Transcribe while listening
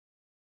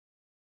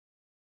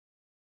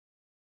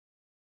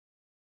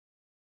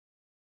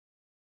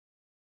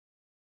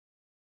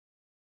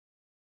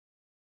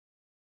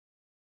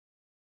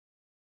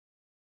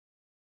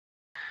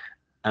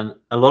And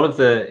a lot of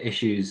the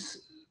issues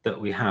that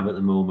we have at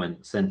the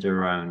moment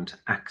centre around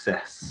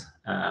access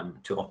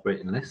to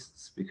operating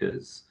lists,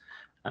 because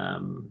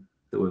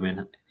the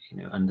women,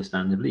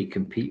 understandably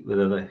compete with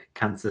other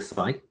cancer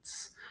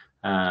sites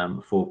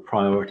for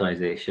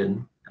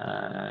prioritisation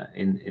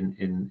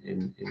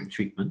in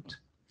treatment.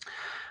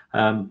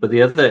 But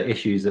the other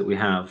issues that we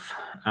have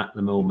at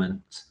the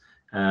moment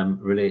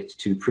relate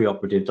to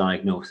preoperative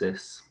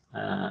diagnosis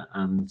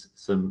and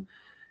some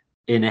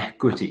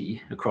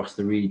inequity across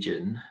the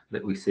region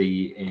that we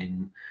see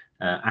in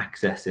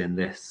accessing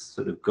this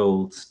sort of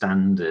gold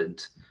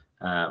standard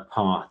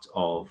part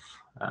of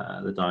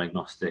the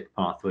diagnostic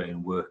pathway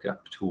and workup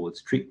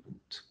towards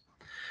treatment.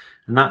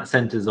 And that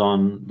centres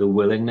on the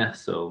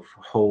willingness of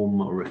home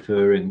or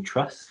referring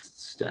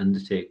trusts to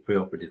undertake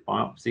preoperative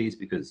biopsies,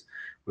 because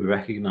we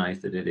recognise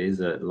that it is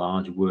a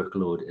large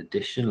workload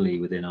additionally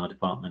within our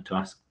department to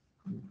ask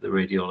the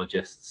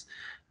radiologists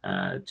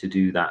to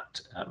do that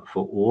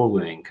for all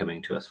women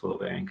coming to us for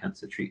ovarian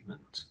cancer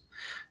treatment.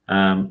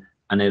 And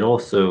it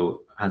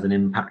also has an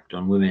impact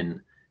on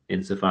women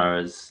insofar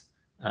as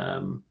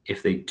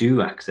if they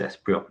do access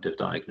preoperative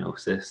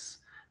diagnosis,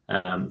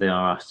 they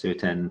are asked to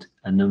attend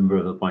a number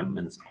of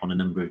appointments on a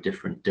number of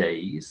different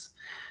days.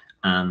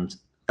 And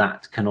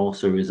that can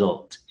also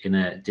result in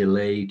a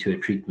delay to a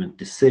treatment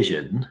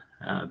decision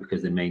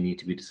because they may need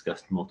to be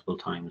discussed multiple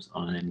times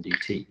on an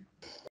MDT.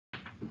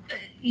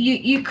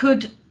 You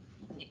could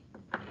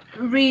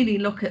really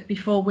look at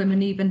before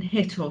women even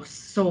hit us,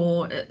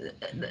 so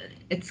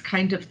it's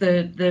kind of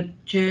the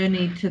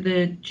journey to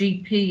the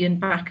GP and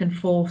back and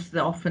forth they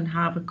often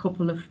have a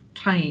couple of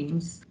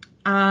times,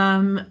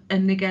 and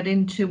they get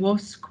into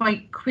us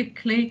quite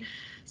quickly.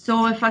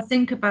 So if I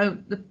think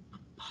about the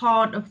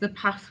part of the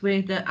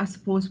pathway that I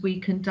suppose we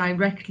can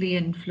directly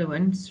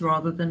influence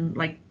rather than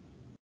like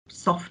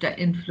softer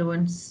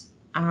influence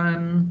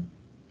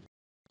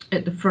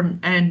at the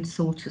front end,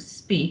 so to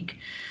speak,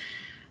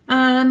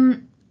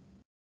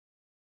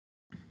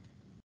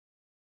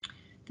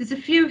 there's a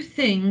few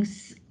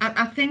things.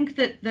 I think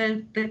that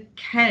the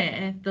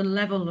care, the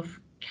level of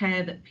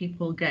care that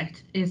people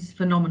get is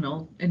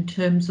phenomenal in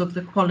terms of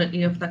the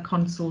quality of their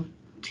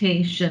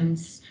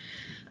consultations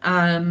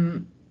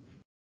and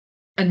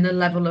the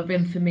level of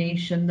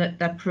information that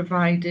they're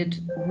provided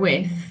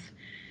with.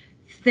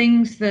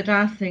 Things that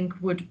I think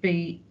could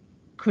be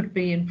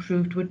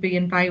improved would be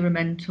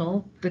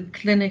environmental. The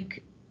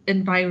clinic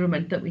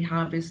environment that we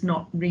have is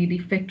not really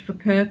fit for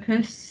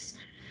purpose.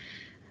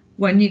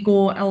 When you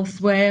go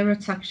elsewhere,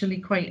 it's actually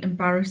quite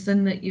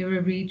embarrassing that you're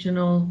a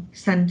regional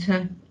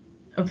centre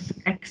of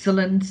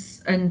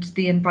excellence and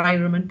the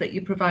environment that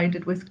you're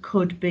provided with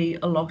could be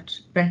a lot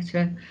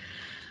better.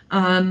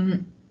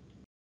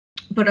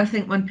 But I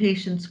think when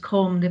patients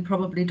come, they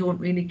probably don't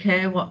really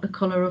care what the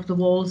colour of the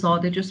walls are.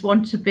 They just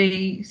want to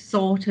be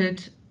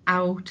sorted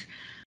out.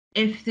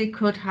 If they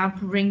could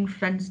have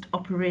ring-fenced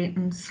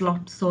operating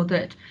slots so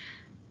that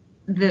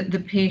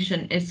the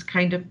patient is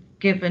kind of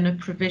given a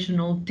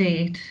provisional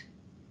date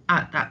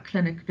at that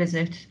clinic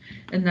visit,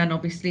 and then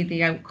obviously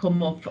the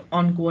outcome of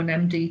ongoing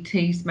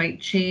MDTs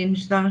might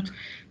change that,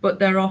 but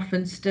they're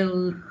often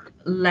still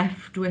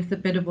left with a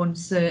bit of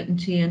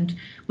uncertainty and,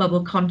 well,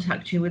 we'll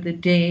contact you with a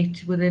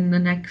date within the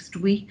next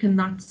week, and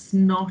that's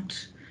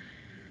not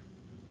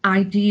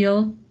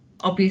ideal.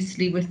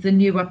 Obviously, with the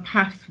newer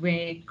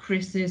pathway,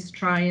 Chris is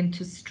trying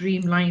to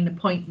streamline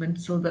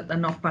appointments so that they're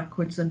not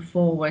backwards and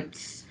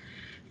forwards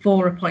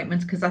for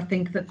appointments, because I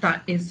think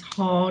that is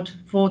hard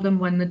for them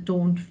when they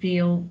don't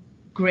feel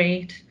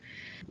great.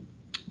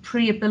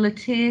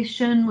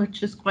 Prehabilitation,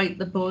 which is quite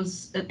the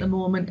buzz at the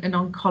moment in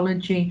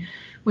oncology,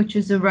 which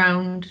is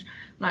around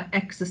like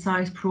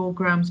exercise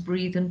programs,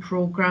 breathing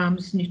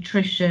programs,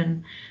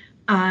 nutrition,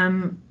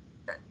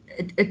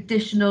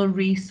 additional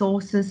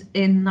resources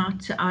in that,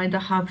 to either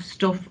have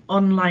stuff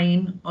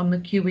online on the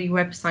QE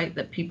website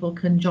that people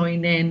can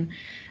join in.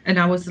 And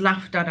I was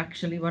laughed at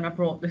actually when I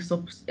brought this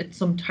up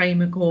some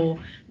time ago,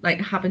 like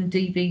having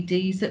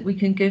DVDs that we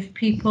can give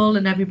people,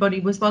 and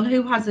everybody was, well,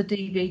 who has a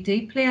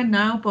DVD player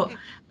now? But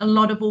a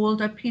lot of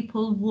older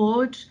people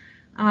would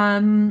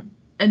and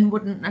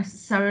wouldn't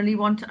necessarily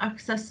want to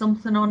access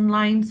something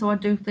online. So I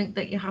do think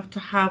that you have to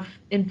have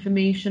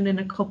information in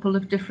a couple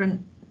of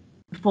different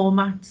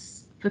formats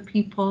for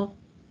people.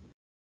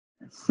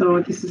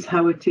 So this is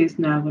how it is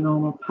now, a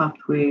normal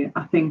pathway.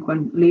 I think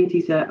when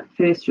ladies are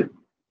first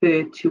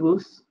referred to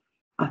us,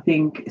 I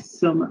think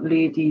some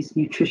ladies'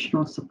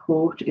 nutritional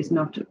support is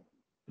not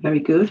very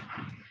good.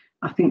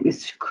 I think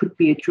this could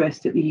be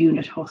addressed at the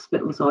unit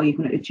hospitals or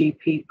even at a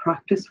GP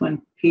practice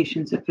when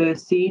patients are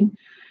first seen.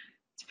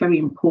 It's a very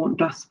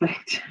important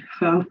aspect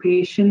for our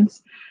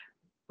patients,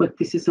 but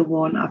this is the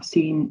one I've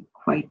seen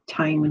quite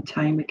time and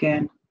time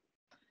again.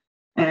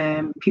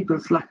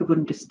 People's lack of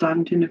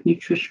understanding of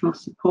nutritional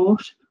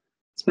support,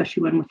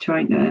 especially when we're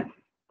trying to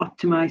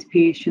optimise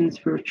patients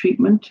for a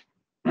treatment.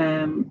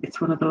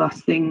 It's one of the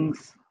last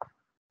things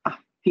I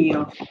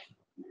feel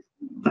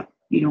that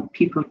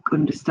people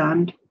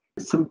understand.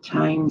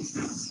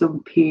 Sometimes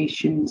some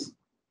patients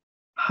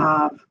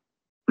have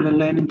a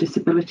learning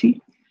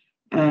disability,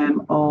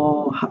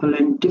 or have a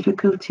learning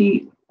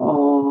difficulty,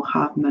 or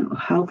have mental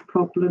health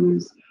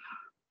problems,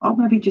 or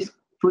maybe just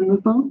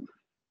vulnerable.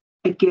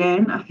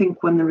 Again, I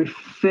think when they're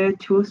referred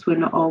to us, we're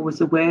not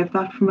always aware of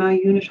that from our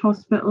unit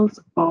hospitals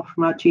or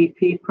from our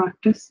GP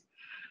practice.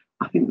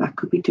 I think that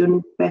could be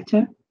done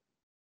better.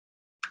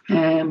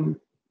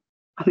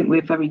 I think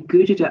we're very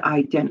good at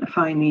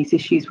identifying these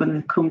issues when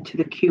they come to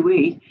the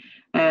QE,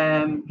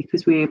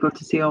 because we're able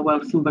to say, oh,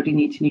 well, somebody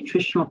needs a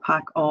nutritional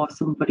pack, or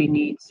somebody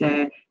needs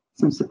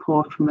some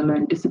support from the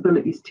learning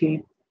disabilities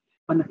team.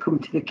 When they come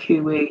to the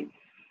QE,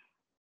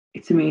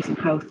 it's amazing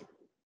how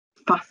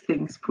fast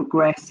things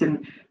progress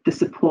and the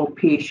support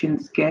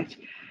patients get.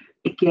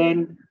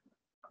 Again,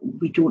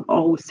 we don't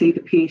always see the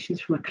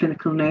patients from a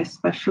clinical nurse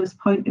specialist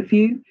point of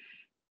view.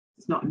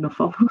 It's not enough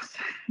of us.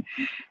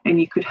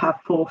 And you could have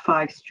 4 or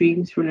 5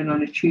 streams running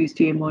on a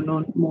Tuesday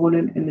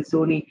morning, and there's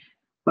only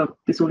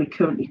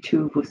currently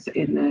 2 of us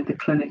in the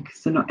clinic,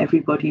 so not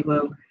everybody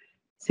will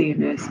see a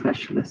nurse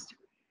specialist.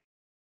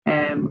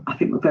 I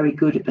think we're very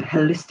good at the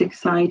holistic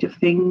side of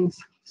things,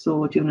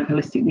 so doing a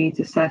holistic needs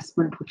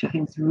assessment, which I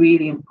think is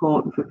really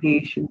important for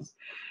patients.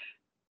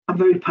 I'm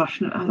very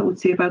passionate, I would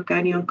say, about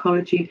gynae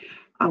oncology.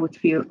 I would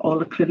feel all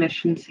the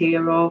clinicians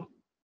here are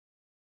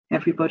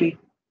everybody,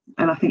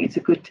 and I think it's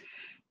a good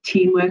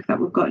teamwork that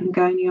we've got in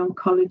gynae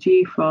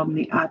oncology, from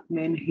the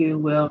admin who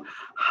will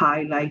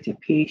highlight a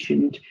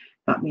patient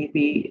that may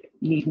be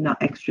needing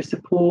that extra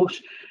support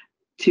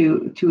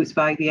to us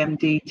via the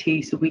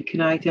MDT, so we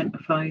can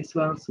identify as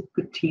well. So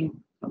good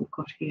team that we've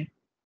got here.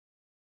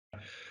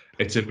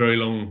 It's a very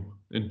long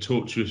and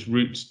tortuous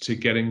route to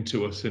getting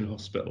to us in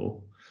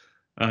hospital,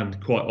 and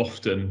quite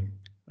often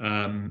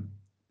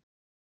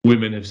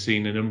women have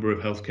seen a number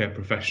of healthcare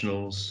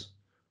professionals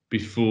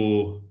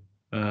before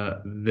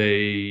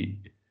they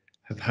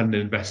have had an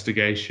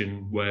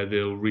investigation where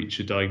they'll reach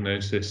a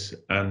diagnosis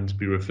and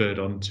be referred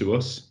on to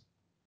us.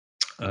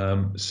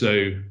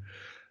 So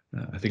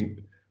I think,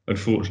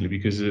 unfortunately,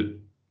 because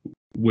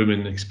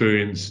women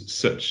experience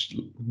such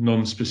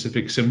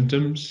non-specific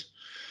symptoms,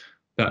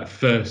 that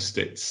first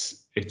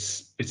it's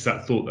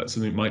that thought that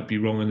something might be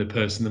wrong in the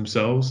person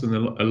themselves, and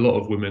a lot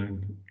of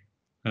women,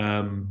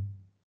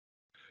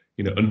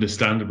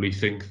 understandably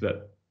think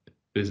that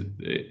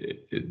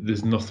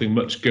there's nothing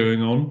much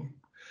going on,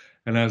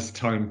 and as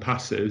time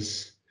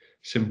passes,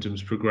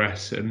 symptoms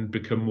progress and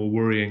become more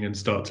worrying and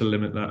start to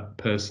limit that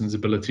person's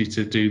ability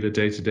to do the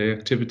day-to-day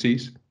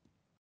activities.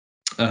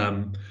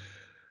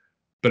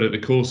 But at the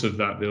course of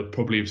that, they'll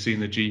probably have seen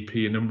the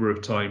GP a number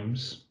of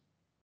times,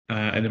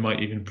 and they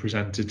might even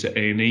presented to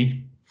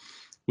A&E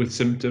with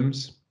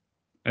symptoms.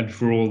 And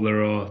for all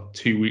there are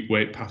 2-week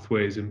wait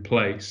pathways in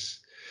place,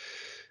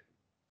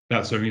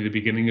 that's only the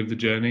beginning of the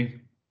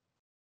journey.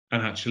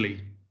 And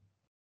actually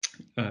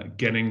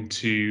getting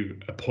to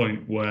a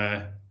point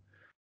where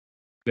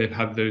they've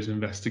had those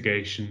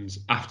investigations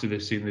after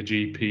they've seen the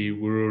GP,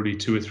 we're already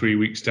 2 or 3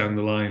 weeks down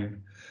the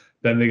line.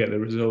 Then they get the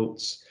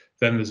results.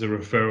 Then there's a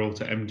referral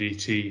to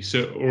MDT.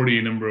 So already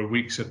a number of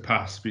weeks have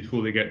passed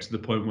before they get to the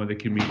point where they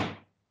can meet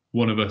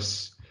one of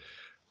us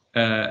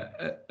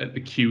at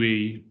the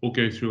QE or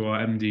go through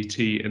our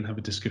MDT and have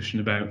a discussion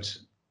about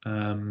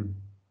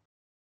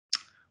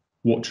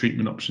what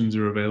treatment options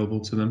are available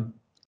to them.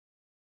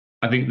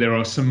 I think there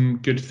are some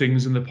good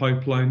things in the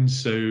pipeline.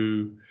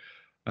 So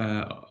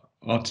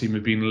our team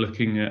have been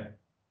looking at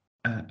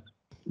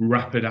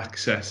rapid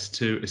access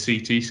to a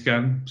CT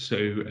scan. So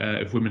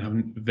if women have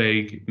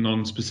vague,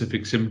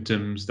 non-specific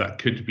symptoms that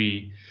could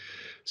be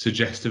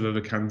suggestive of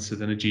a cancer,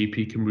 then a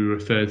GP can be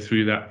referred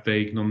through that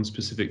vague,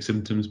 non-specific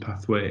symptoms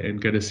pathway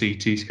and get a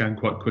CT scan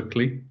quite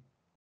quickly.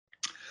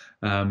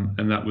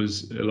 And that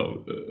was a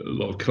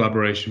lot of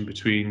collaboration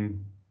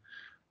between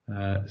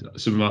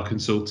some of our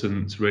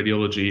consultants,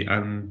 radiology,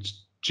 and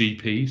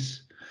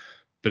GPs.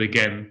 But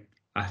again,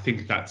 I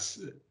think that's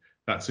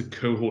a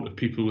cohort of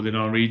people within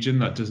our region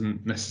that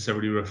doesn't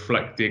necessarily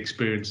reflect the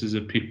experiences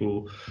of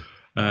people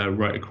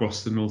right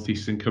across the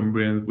northeastern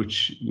Cumbria,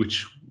 which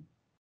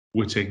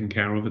we're taking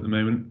care of at the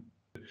moment.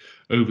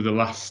 Over the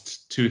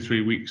last 2 or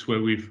 3 weeks,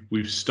 where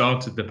we've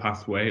started the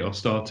pathway, or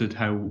started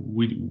how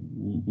we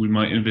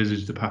might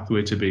envisage the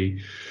pathway to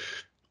be,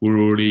 we're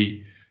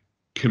already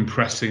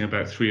compressing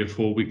about 3 or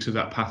 4 weeks of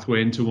that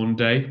pathway into one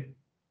day.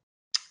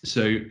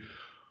 So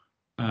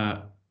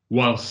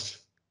whilst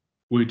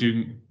we're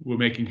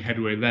making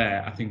headway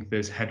there, I think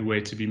there's headway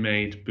to be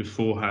made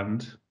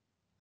beforehand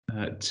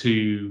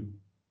to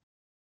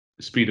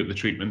speed up the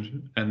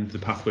treatment and the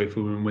pathway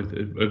for women with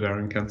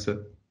ovarian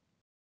cancer.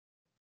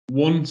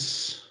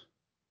 Once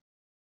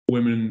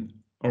women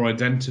are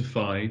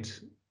identified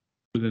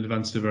with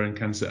advanced ovarian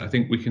cancer, I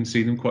think we can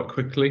see them quite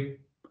quickly,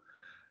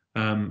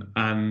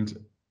 and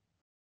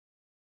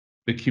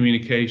the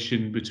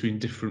communication between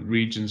different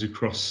regions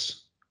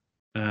across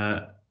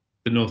the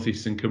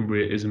northeastern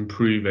Cumbria is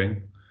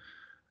improving.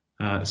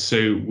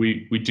 So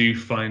we do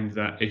find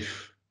that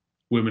if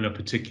women are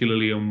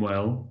particularly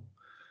unwell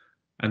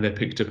and they're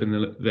picked up in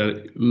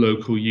the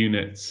local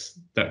units,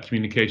 that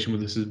communication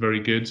with us is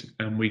very good,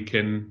 and we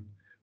can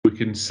we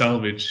can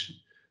salvage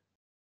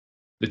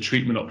the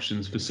treatment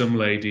options for some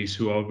ladies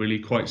who are really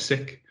quite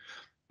sick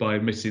by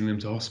admitting them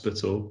to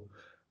hospital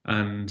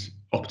and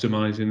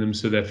optimising them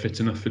so they're fit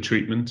enough for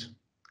treatment.